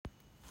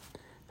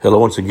Hello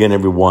once again,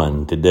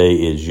 everyone. Today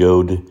is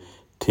Yod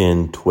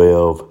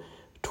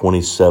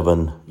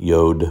 10/12/27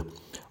 Yod,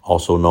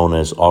 also known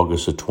as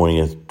August the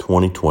 20th,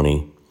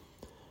 2020,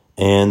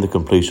 and the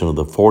completion of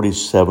the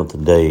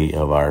 47th day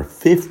of our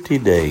 50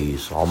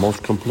 days,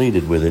 almost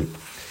completed with it,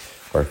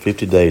 our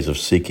 50 days of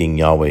seeking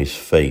Yahweh's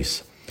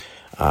face.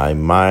 I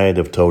might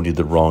have told you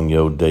the wrong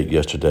Yod date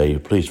yesterday.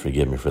 Please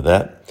forgive me for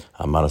that.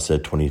 I might have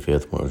said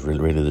 25th when it was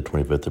really the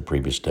 25th the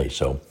previous day,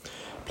 so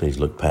please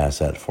look past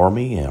that for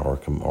me or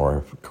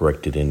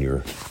correct it in your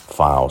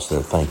files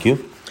there. Thank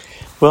you.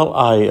 Well,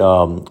 I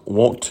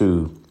want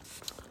to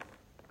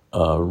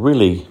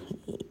really,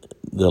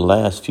 the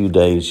last few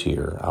days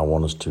here, I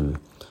want us to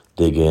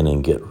dig in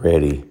and get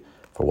ready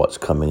for what's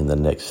coming in the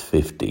next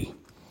 50.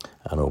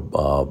 I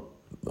know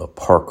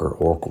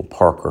Oracle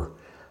Parker,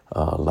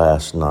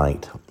 last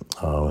night,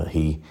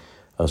 he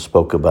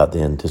spoke about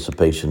the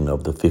anticipation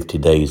of the 50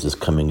 days that's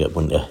coming up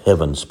when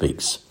heaven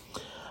speaks.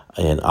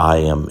 And I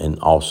am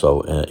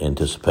also in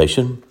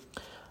anticipation.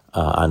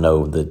 I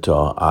know that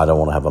I don't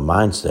want to have a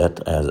mindset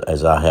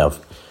as I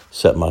have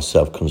set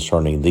myself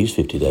concerning these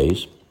 50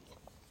 days.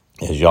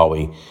 As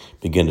Yahweh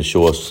began to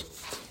show us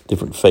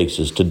different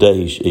faces.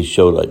 Today, he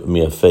showed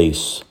me a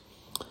face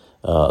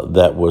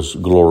that was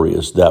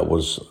glorious, that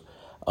was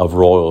of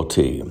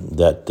royalty,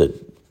 that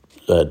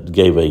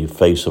gave a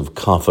face of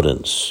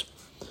confidence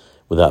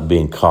without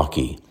being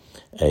cocky,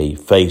 a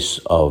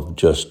face of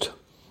just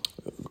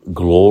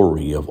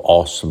glory, of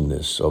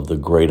awesomeness, of the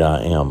great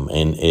I am.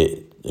 And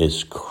it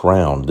is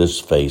crowned, this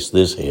face,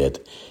 this head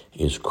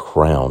is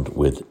crowned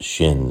with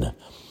Shin.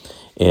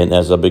 And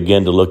as I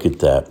began to look at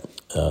that,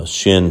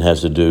 Shin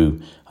has to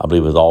do, I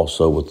believe, with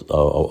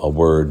a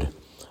word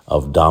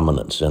of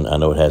dominance. And I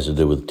know it has to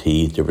do with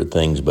teeth, different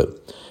things,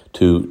 but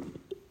to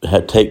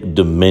take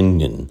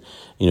dominion,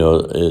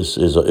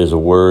 is a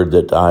word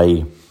that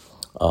I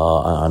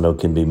know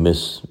can be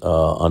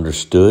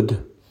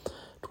misunderstood,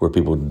 where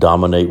people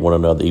dominate one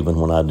another. Even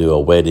when I do a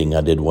wedding,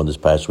 I did one this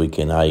past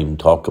weekend. I even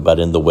talk about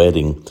in the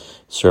wedding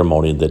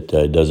ceremony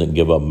that doesn't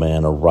give a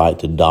man a right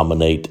to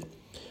dominate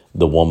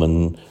the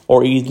woman,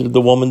 or either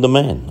the woman the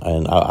man.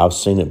 And I've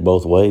seen it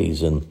both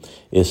ways, and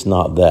it's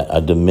not that.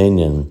 A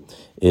dominion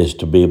is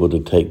to be able to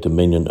take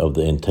dominion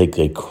and take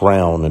a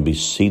crown and be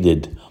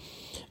seated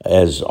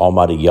as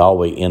Almighty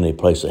Yahweh in a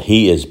place that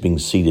He is being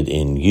seated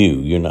in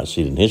you. You're not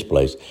seated in His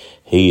place.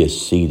 He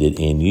is seated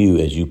in you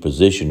as you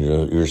position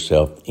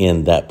yourself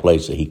in that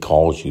place that He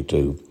calls you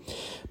to.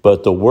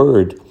 But the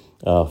word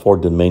for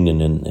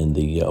dominion in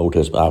the Old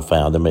Testament I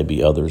found, there may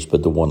be others,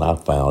 but the one I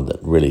found that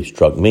really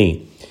struck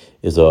me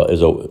is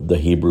the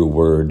Hebrew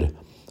word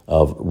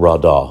of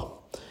radah,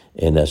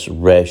 and that's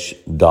resh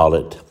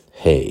dalet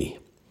hey.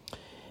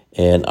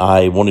 And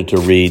I wanted to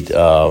read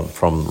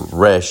from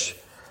Resh,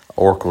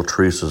 Oracle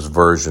Teresa's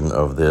version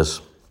of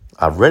this.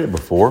 I've read it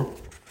before.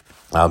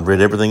 I've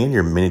read everything in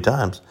here many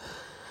times.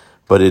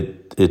 But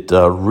it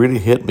really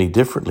hit me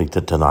differently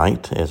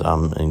tonight as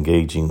I'm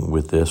engaging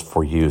with this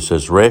for you. It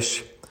says,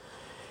 Resh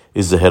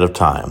is the head of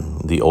time,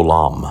 the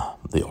olam,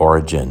 the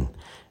origin,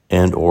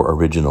 and or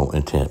original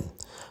intent.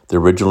 The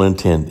original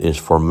intent is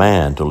for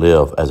man to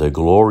live as a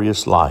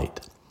glorious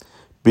light,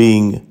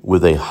 being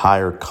with a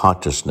higher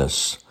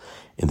consciousness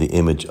in the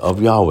image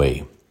of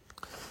Yahweh.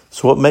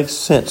 So it makes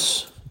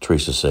sense,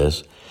 Teresa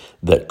says,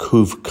 that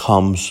Kuf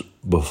comes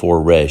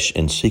before Resh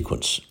in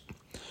sequence,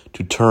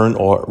 to turn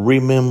or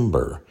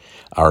remember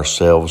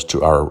ourselves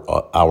to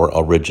our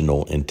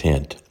original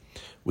intent.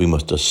 We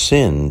must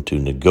ascend to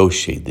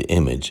negotiate the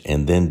image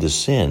and then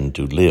descend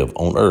to live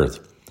on earth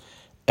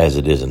as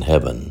it is in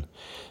heaven.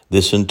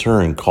 This in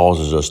turn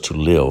causes us to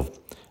live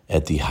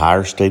at the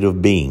higher state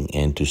of being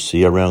and to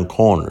see around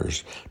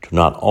corners, to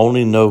not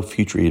only know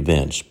future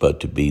events,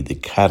 but to be the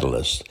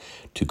catalyst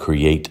to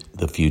create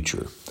the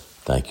future.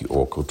 Thank you,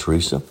 Oracle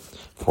Teresa,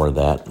 for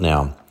that.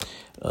 Now,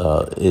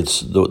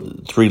 it's the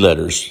three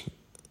letters.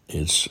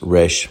 It's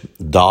Resh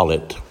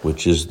Dalet,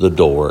 which is the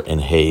door, and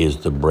Hey is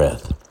the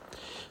breath.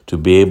 To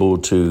be able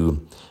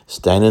to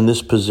stand in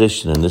this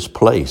position, in this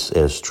place,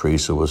 as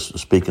Teresa was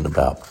speaking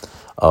about,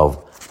 of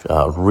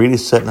really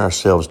setting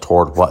ourselves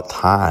toward what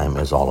time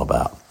is all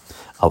about,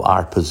 of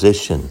our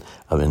position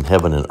in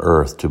heaven and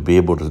earth, to be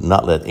able to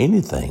not let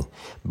anything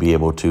be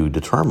able to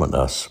determine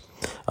us,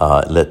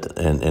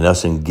 and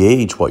us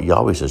engage what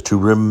Yahweh says, to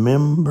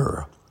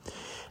remember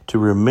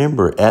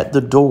at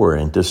the door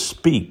and to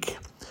speak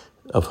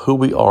of who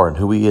we are and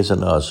who He is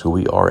in us, who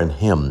we are in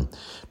Him,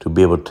 to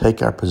be able to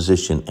take our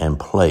position and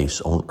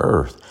place on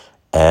earth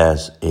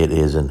as it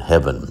is in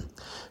heaven.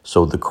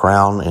 So the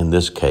crown in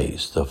this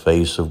case, the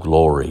face of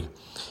glory,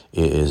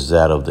 is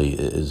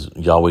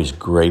Yahweh's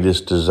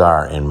greatest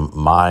desire in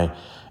my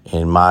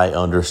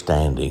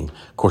understanding.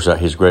 Of course,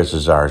 His greatest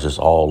desire is just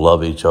all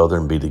love each other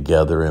and be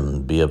together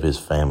and be of His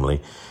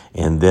family.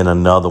 And then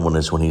another one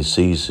is when He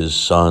sees His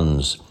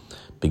sons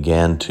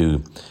began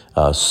to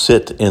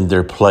sit in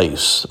their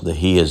place that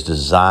He has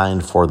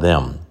designed for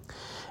them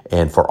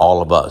and for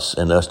all of us,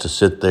 and us to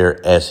sit there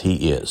as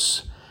He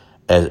is,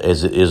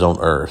 as it is on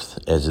earth,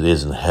 as it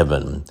is in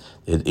heaven.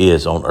 it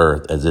is on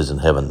earth as it is in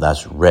heaven.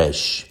 That's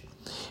Resh.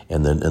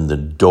 And the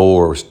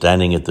door,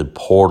 standing at the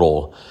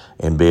portal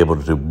and be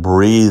able to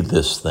breathe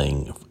this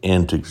thing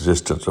into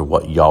existence of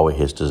what Yahweh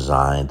has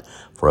designed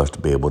for us to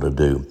be able to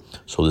do.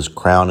 So this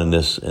crown in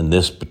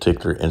this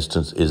particular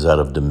instance is that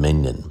of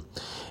dominion.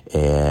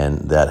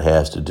 And that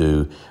has to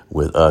do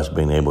with us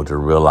being able to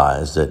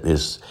realize that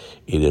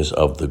it is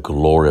of the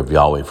glory of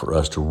Yahweh for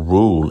us to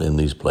rule in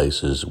these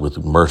places with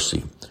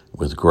mercy,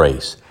 with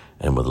grace,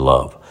 and with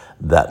love.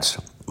 That's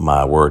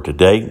my word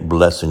today.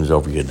 Blessings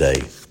over your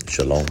day.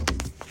 Shalom.